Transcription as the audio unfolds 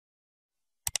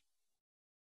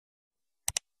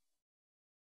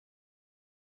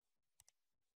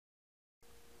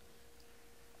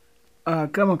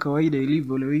Kama kawaida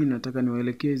ilivyo leo hii nataka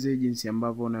niwaelekeze jinsi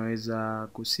ambavyo unaweza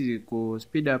ku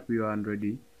speed up your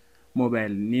Android mobile.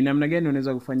 Ni namna gani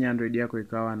unaweza kufanya Android yako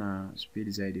ikawa na speed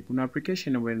zaidi. Kuna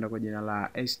application ambayo inaenda kwa jina la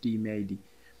maid.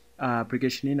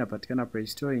 Application hii inapatikana Play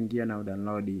Store, ingia na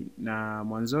download. Na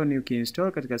mwanzoni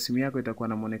ukiinstall katika simu yako itakuwa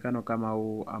na muonekano kama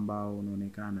huu ambao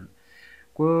unaonekana.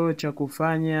 Kwa hiyo cha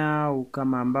kufanya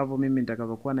kama ambavyo mimi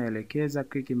nitakavyokuwa naelekeza,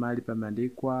 click mahali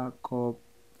pameandikwa Cop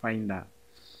Finder.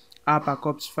 Hapa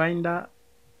Corpse Finder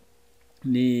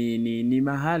ni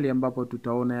mahali ambapo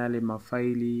tutaona yale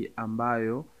mafaili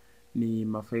ambayo ni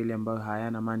mafaili ambayo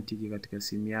hayana mantiki katika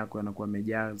simu yako, yanakuwa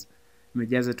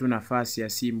mejaza tu nafasi ya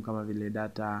simu kama vile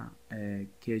data,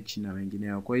 cache na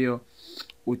wengineo. Kwa hiyo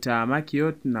utamaki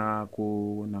yote na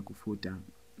kufuta.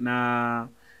 Na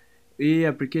hii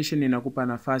application inakupa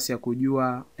nafasi ya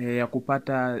kujua ya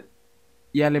kupata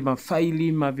yale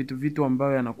mafaili vitu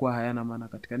ambayo yanakuwa hayana maana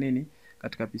katika nini,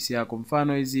 katika PC yako.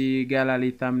 Mfano hizi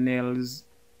gallery thumbnails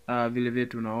vile vile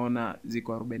tunaona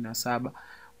ziko 47.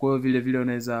 Kwa hiyo vile vile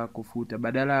unaweza kufuta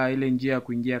badala ile njia ya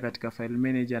kuingia katika file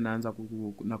manager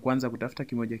na kuanza kutafuta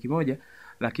kimoja kimoja,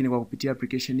 lakini kwa kupitia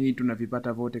application hii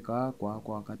tunavipata vote kwa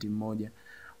wakati mmoja.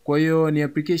 Kwa hiyo ni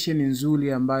application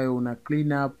nzuri ambayo una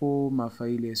clean up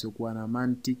mafaili yasiokuwa na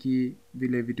mantiki,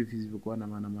 vile vitu visivyokuwa na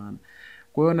maana.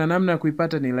 Kwa hiyo na namna ya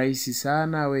kuipata ni rahisi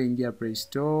sana. Wewe ingia Play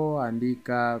Store,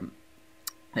 andika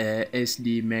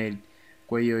maid.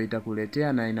 Kwa hiyo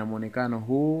itakuletea na ina muonekano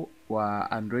huu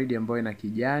wa Android ambayo ina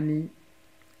kijani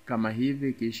kama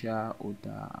hivi, kisha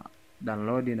uta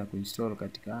download na kuinstall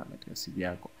katika simu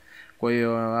yako. Kwa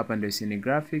hiyo hapa ndio Sini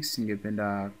Graphics.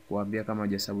 Ningependa kuambia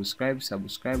kama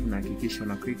subscribe na hakikisha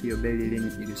una click hiyo bell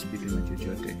link ili usipitwe na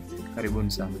chochote.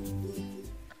 Karibuni sana.